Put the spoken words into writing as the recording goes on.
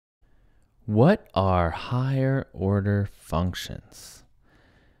What are higher order functions?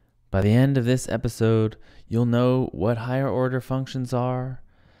 By the end of this episode, you'll know what higher order functions are.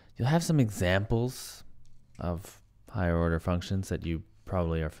 You'll have some examples of higher order functions that you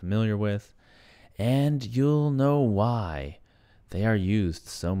probably are familiar with, and you'll know why they are used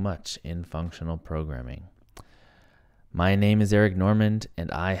so much in functional programming. My name is Eric Normand,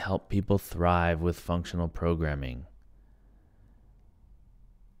 and I help people thrive with functional programming.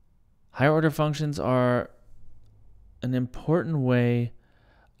 Higher order functions are an important way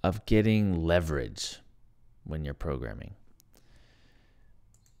of getting leverage when you're programming.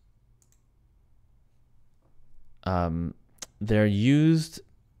 They're used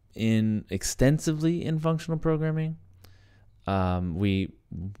extensively in functional programming.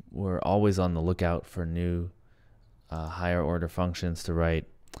 We're always on the lookout for new higher order functions to write.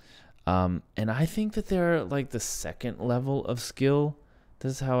 And I think that they're like the second level of skill.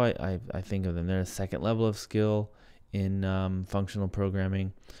 This is how I think of them. They're a second level of skill in functional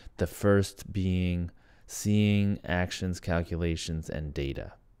programming. The first being seeing actions, calculations, and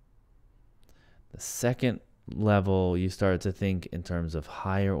data. The second level, you start to think in terms of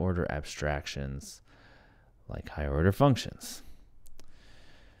higher order abstractions, like higher order functions.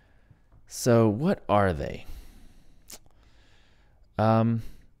 So what are they? Higher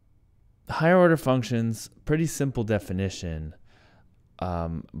order functions, pretty simple definition.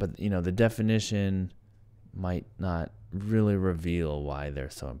 But the definition might not really reveal why they're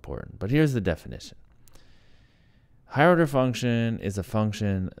so important. But here's the definition. Higher order function is a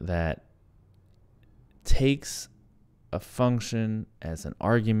function that takes a function as an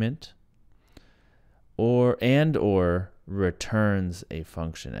argument or returns a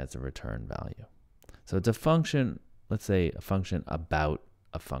function as a return value. So it's a function, let's say a function about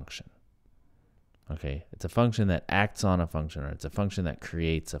a function. Okay, it's a function that acts on a function, or it's a function that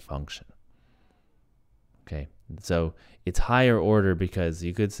creates a function. Okay, so it's higher order because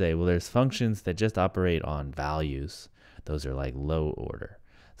you could say, well, there's functions that just operate on values. Those are like low order.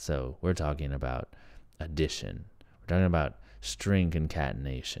 So we're talking about addition. We're talking about string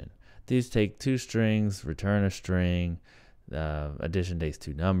concatenation. These take two strings, return a string. Addition takes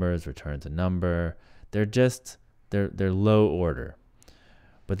two numbers, returns a number. They're low order.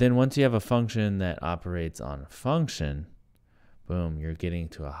 But then once you have a function that operates on a function, boom, you're getting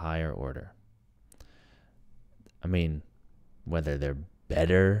to a higher order. I mean, whether they're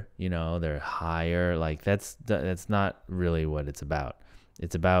better, they're higher, like that's not really what it's about.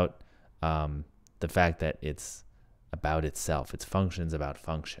 It's about the fact that it's about itself. It's functions about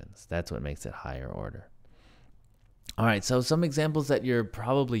functions. That's what makes it higher order. All right, so some examples that you're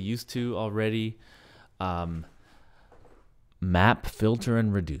probably used to already. Map, filter,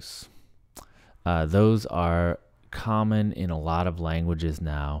 and reduce. Those are common in a lot of languages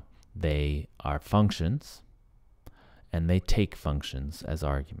now. They are functions, and they take functions as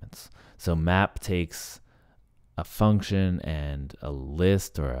arguments. So map takes a function and a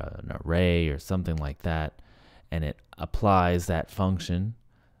list or an array or something like that, and it applies that function.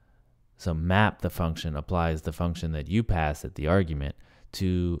 So map, the function, applies the function that you pass at the argument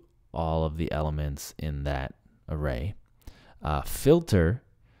to all of the elements in that array. Filter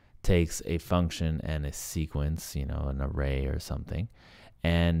takes a function and a sequence, an array or something,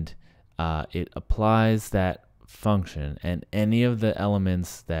 and it applies that function, and any of the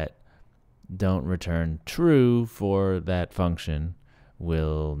elements that don't return true for that function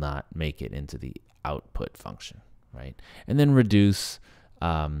will not make it into the output function, right? And then reduce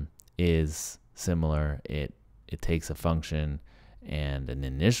is similar. It takes a function and an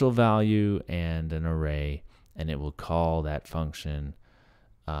initial value and an array, and it will call that function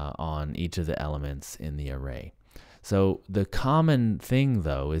on each of the elements in the array. So the common thing,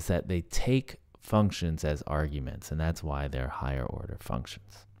 though, is that they take functions as arguments, and that's why they're higher order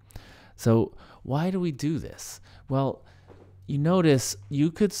functions. So why do we do this? Well, you notice you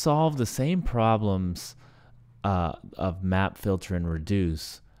could solve the same problems of map, filter, and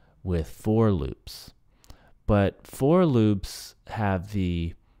reduce with for loops. But for loops have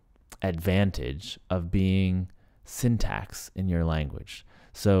the advantage of being syntax in your language.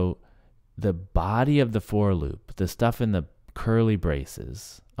 So the body of the for loop, the stuff in the curly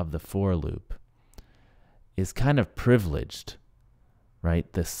braces of the for loop, is kind of privileged, right?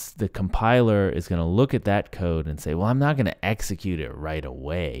 The compiler is going to look at that code and say, well, I'm not going to execute it right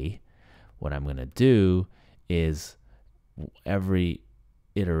away. What I'm going to do is every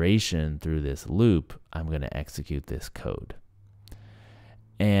iteration through this loop, I'm going to execute this code.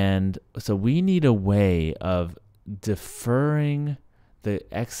 And so we need a way of deferring the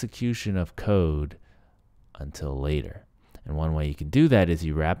execution of code until later. And one way you can do that is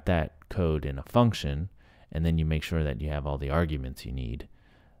you wrap that code in a function, and then you make sure that you have all the arguments you need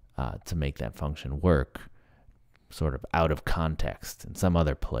to make that function work, sort of out of context in some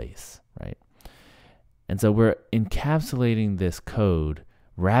other place, right? And so we're encapsulating this code,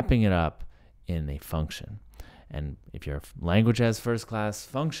 wrapping it up in a function. And if your language has first-class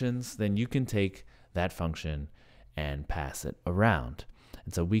functions, then you can take that function and pass it around.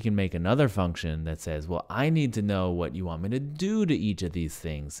 And so we can make another function that says, well, I need to know what you want me to do to each of these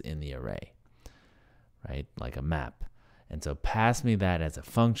things in the array, right? Like a map. And so pass me that as a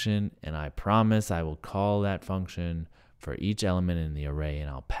function, and I promise I will call that function for each element in the array, and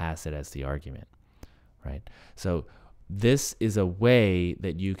I'll pass it as the argument, right? So this is a way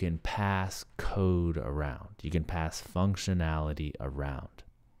that you can pass code around. You can pass functionality around.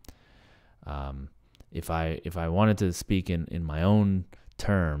 If I wanted to speak in my own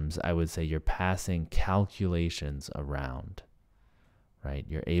terms, I would say you're passing calculations around, right?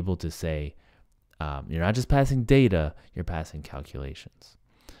 You're able to say, you're not just passing data, you're passing calculations.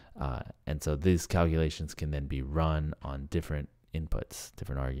 And so these calculations can then be run on different inputs,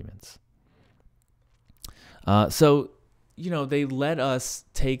 different arguments. So, they let us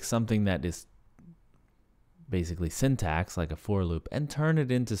take something that is basically syntax, like a for loop, and turn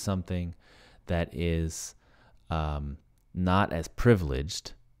it into something that is not as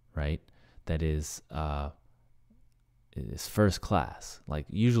privileged, right? That is first class. Like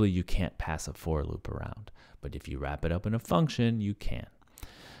usually you can't pass a for loop around, but if you wrap it up in a function, you can.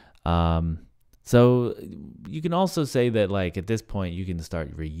 So you can also say that like at this point you can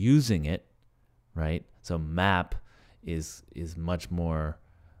start reusing it, right? So map is much more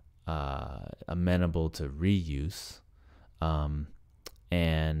amenable to reuse,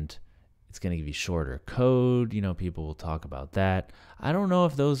 and it's going to give you shorter code. People will talk about that. I don't know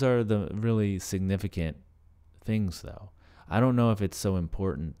if those are the really significant things, though. I don't know if it's so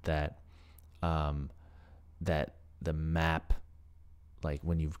important that that the map, like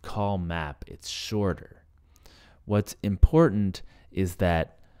when you call map, it's shorter. What's important is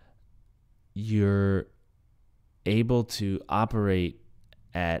that you're able to operate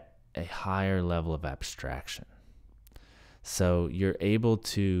at a higher level of abstraction. So you're able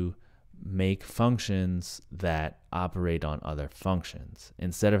to make functions that operate on other functions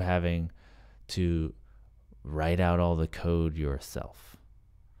instead of having to write out all the code yourself.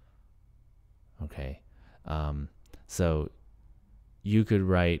 Okay. So you could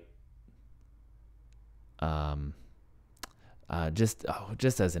write just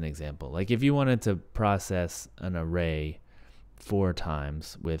as an example, like if you wanted to process an array 4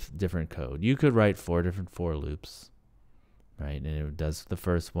 times with different code, you could write 4 different for loops, right? And it does the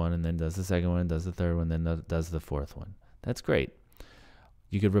first one, and then does the second one, does the third one, then does the fourth one. That's great.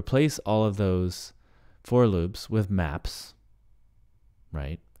 You could replace all of those for loops with maps,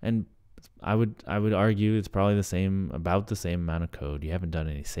 right? And I would argue it's probably about the same amount of code. You haven't done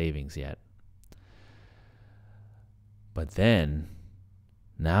any savings yet. But then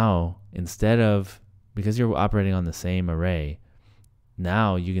now, because you're operating on the same array,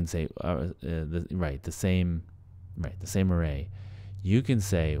 now you can say the same array. You can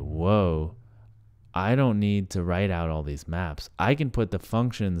say, whoa, I don't need to write out all these maps. I can put the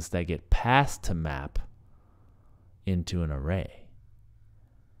functions that get passed to map into an array.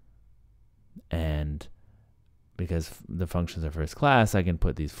 And because the functions are first class, I can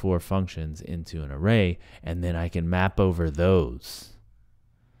put these 4 functions into an array, and then I can map over those.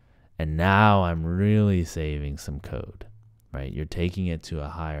 And now I'm really saving some code, right? You're taking it to a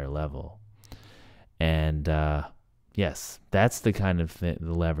higher level. And yes, that's the kind of the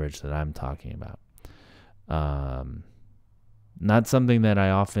leverage that I'm talking about. Not something that I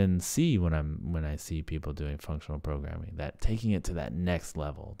often see when I see people doing functional programming, that taking it to that next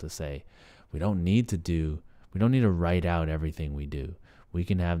level to say, we don't need to write out everything we do. We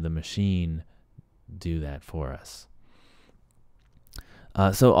can have the machine do that for us.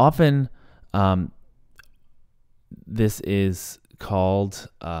 So often, this is called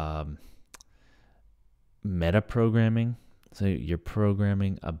metaprogramming. So you're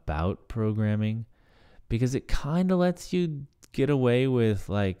programming about programming, because it kind of lets you get away with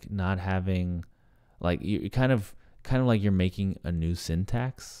like not having, like you kind of like you're making a new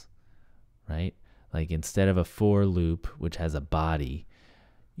syntax, right? Like instead of a for loop which has a body,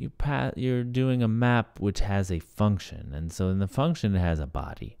 you're doing a map which has a function, and so in the function it has a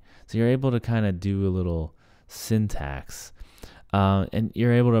body. So you're able to kind of do a little syntax, and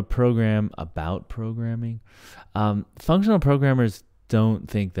you're able to program about programming. Functional programmers don't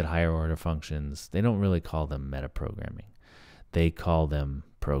think that higher order functions, they don't really call them metaprogramming. They call them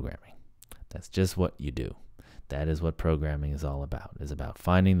programming. That's just what you do. That is what programming is all about, is about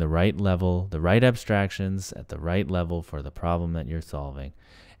finding the right level, the right abstractions at the right level for the problem that you're solving.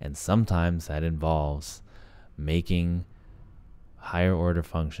 And sometimes that involves making higher order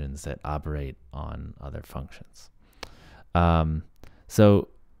functions that operate on other functions. So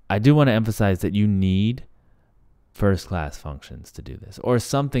I do want to emphasize that you need first-class functions to do this, or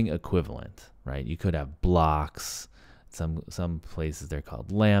something equivalent, right? You could have blocks. Some places they're called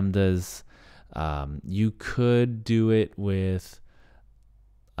lambdas. You could do it with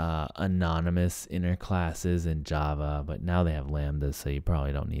anonymous inner classes in Java, but now they have lambdas, so you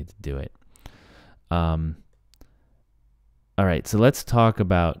probably don't need to do it. All right, so let's talk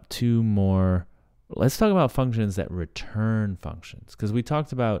about two more. Let's talk about functions that return functions, because we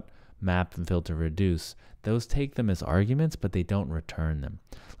talked about map and filter reduce. Those take them as arguments, but they don't return them.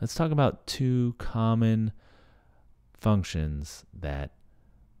 Let's talk about two common functions that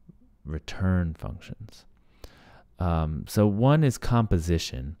return functions. So one is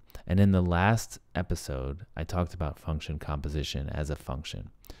composition, and in the last episode, I talked about function composition as a function.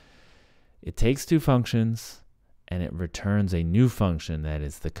 It takes two functions, and it returns a new function that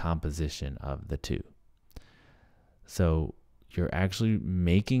is the composition of the two. So you're actually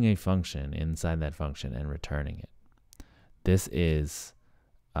making a function inside that function and returning it. This is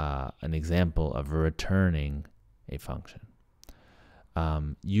an example of returning a function.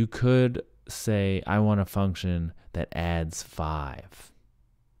 You could say, I want a function that adds 5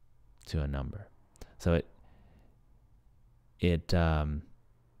 to a number. So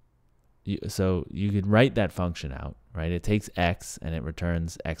so you could write that function out, right? It takes x and it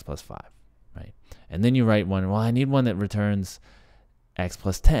returns x plus 5, right? And then you write one, well, I need one that returns x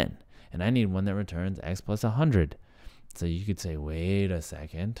plus 10, and I need one that returns x plus 100. So you could say, wait a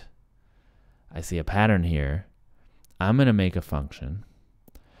second, I see a pattern here. I'm going to make a function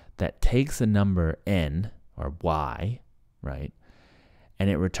that takes a number n, or y, right? And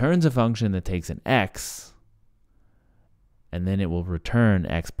it returns a function that takes an x, and then it will return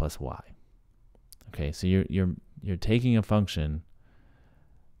x plus y. Okay, so you're taking a function,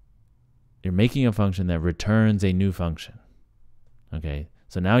 you're making a function that returns a new function. Okay,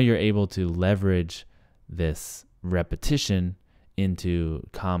 so now you're able to leverage this repetition into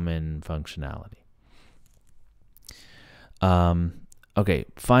common functionality. Okay,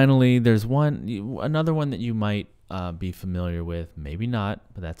 finally, there's another one that you might be familiar with, maybe not,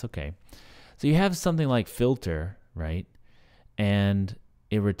 but that's okay. So you have something like filter, right? And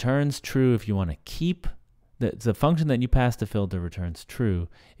it returns true if you want to keep the function that you pass to filter returns true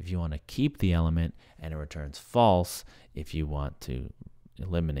if you want to keep the element, and it returns false if you want to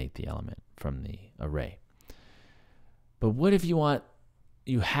eliminate the element from the array. But what if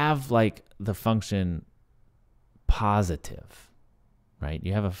you have like the function positive, right?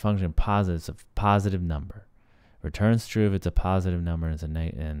 You have a function positive, it's a positive number. Returns true if it's a positive number,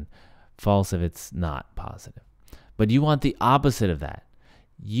 and false if it's not positive. But you want the opposite of that.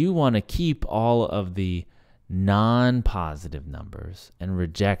 You want to keep all of the non-positive numbers and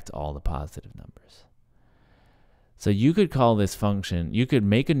reject all the positive numbers. So you could call this function, you could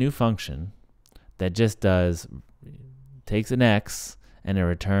make a new function that just takes an x and it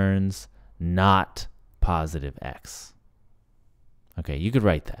returns not positive x. Okay, you could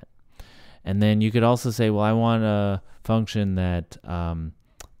write that. And then you could also say, well, I want a function that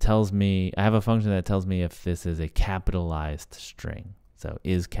tells me, I have a function that tells me if this is a capitalized string. So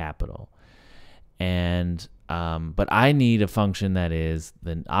is capital. And, but I need a function that is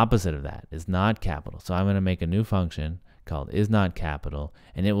the opposite of that, is not capital. So I'm going to make a new function called is not capital,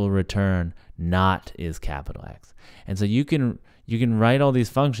 and it will return not is capital X. And so you can write all these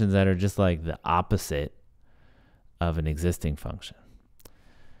functions that are just like the opposite of an existing function.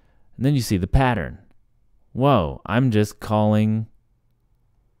 And then you see the pattern. Whoa, I'm writing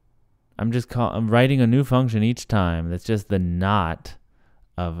a new function each time that's just the not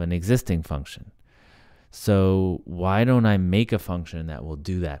of an existing function. So why don't I make a function that will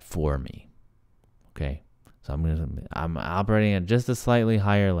do that for me? Okay, so I'm operating at just a slightly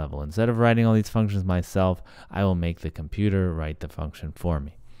higher level. Instead of writing all these functions myself, I will make the computer write the function for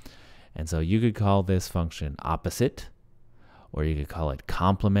me. And so you could call this function opposite, or you could call it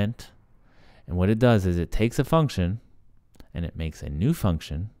complement. And what it does is it takes a function and it makes a new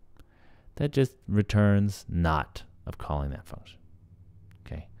function that just returns not of calling that function.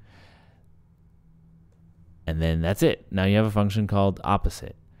 Okay. And then that's it. Now you have a function called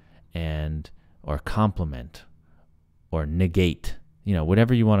opposite or complement or negate,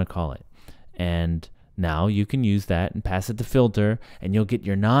 whatever you want to call it. And now you can use that and pass it to filter, and you'll get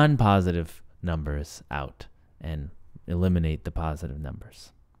your non-positive numbers out and eliminate the positive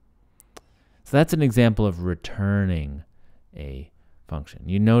numbers. So that's an example of returning a function.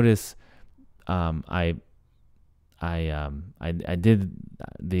 You notice I did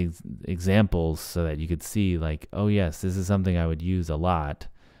these examples so that you could see, like, oh yes, this is something I would use a lot,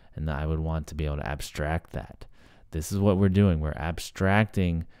 and I would want to be able to abstract that. This is what we're doing. We're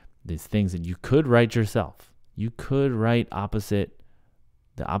abstracting these things that you could write yourself. You could write the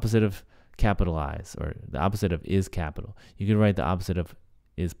opposite of capitalize, or the opposite of is capital. You could write the opposite of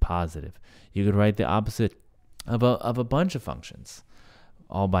is positive. You could write the opposite of a bunch of functions,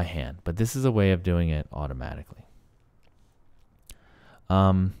 all by hand. But this is a way of doing it automatically.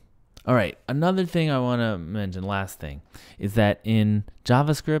 All right, another thing I want to mention, last thing, is that in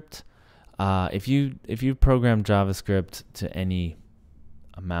JavaScript, if you program JavaScript to any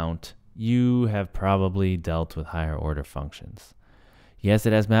amount, you have probably dealt with higher order functions. Yes,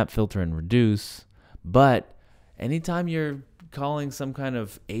 it has map, filter, and reduce, but anytime you're calling some kind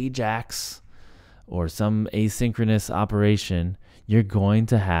of AJAX or some asynchronous operation, you're going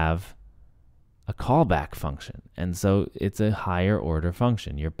to have a callback function. And so it's a higher order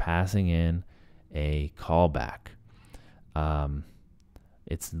function. You're passing in a callback.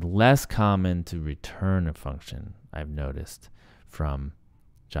 It's less common to return a function, I've noticed, from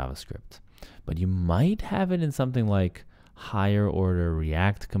JavaScript. But you might have it in something like higher order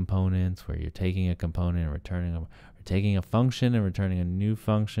React components, where you're taking a component and returning or taking a function and returning a new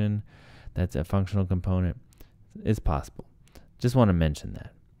function. That's a functional component. It's possible. Just want to mention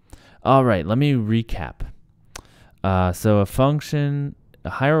that. All right, let me recap. So a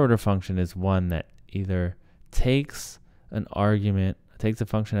higher order function is one that either takes a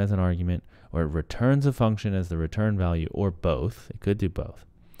function as an argument, or it returns a function as the return value, or both. It could do both.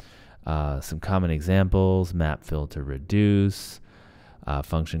 Some common examples: map, filter, reduce,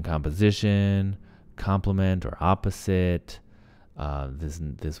 function composition, complement or opposite.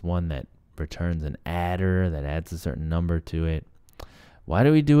 This one that returns an adder that adds a certain number to it. Why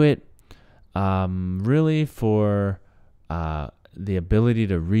do we do it? Really for the ability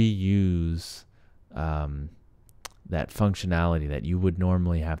to reuse that functionality that you would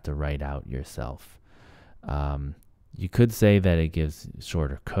normally have to write out yourself. You could say that it gives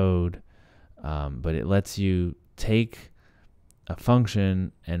shorter code, but it lets you take a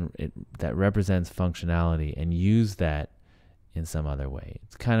function that represents functionality and use that in some other way.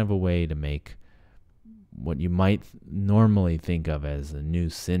 It's kind of a way to make what you might normally think of as a new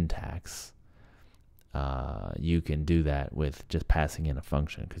syntax. You can do that with just passing in a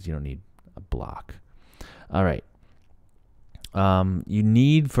function, because you don't need a block. All right. You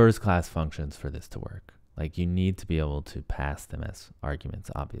need first-class functions for this to work. Like, you need to be able to pass them as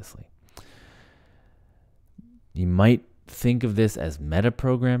arguments, obviously. You might think of this as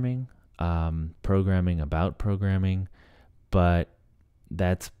metaprogramming, programming about programming, but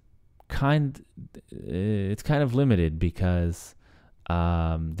it's kind of limited, because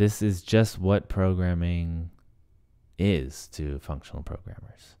this is just what programming is to functional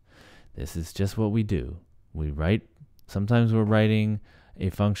programmers. This is just what we do. Sometimes we're writing a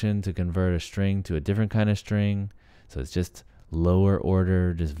function to convert a string to a different kind of string. So it's just lower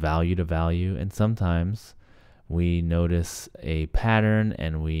order, just value to value. And sometimes we notice a pattern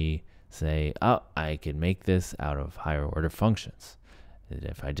and we say, oh, I can make this out of higher order functions.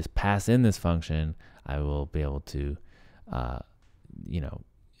 If I just pass in this function, I will be able to,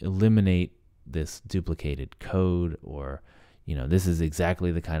 eliminate this duplicated code, or, this is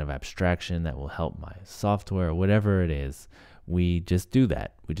exactly the kind of abstraction that will help my software, or whatever it is. We just do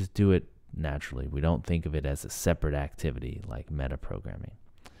that. We just do it naturally. We don't think of it as a separate activity like metaprogramming.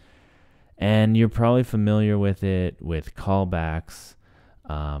 And you're probably familiar with it with callbacks,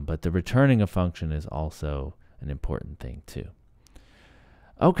 but the returning a function is also an important thing too.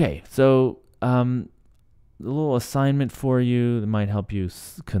 Okay, so a little assignment for you that might help you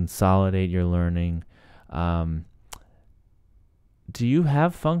consolidate your learning. Do you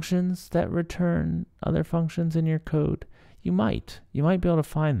have functions that return other functions in your code? You might be able to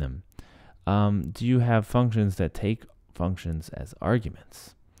find them. Do you have functions that take functions as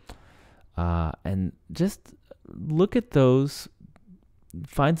arguments? And just look at those,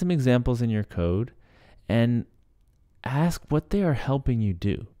 find some examples in your code, and ask what they are helping you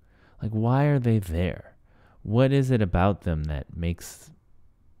do. Like, why are they there? What is it about them that makes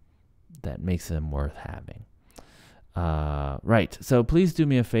them worth having? Right. So please do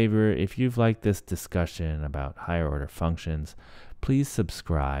me a favor. If you've liked this discussion about higher order functions, please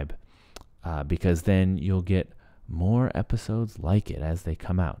subscribe, because then you'll get more episodes like it as they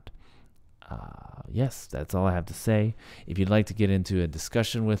come out. Yes, that's all I have to say. If you'd like to get into a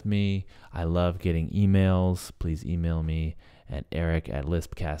discussion with me, I love getting emails. Please email me and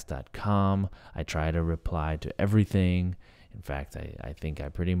eric@lispcast.com. I try to reply to everything. In fact, I think I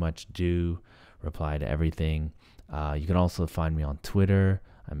pretty much do reply to everything. You can also find me on Twitter.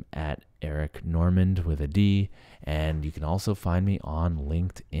 I'm at Eric Normand with a D, and you can also find me on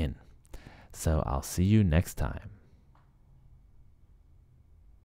LinkedIn. So I'll see you next time.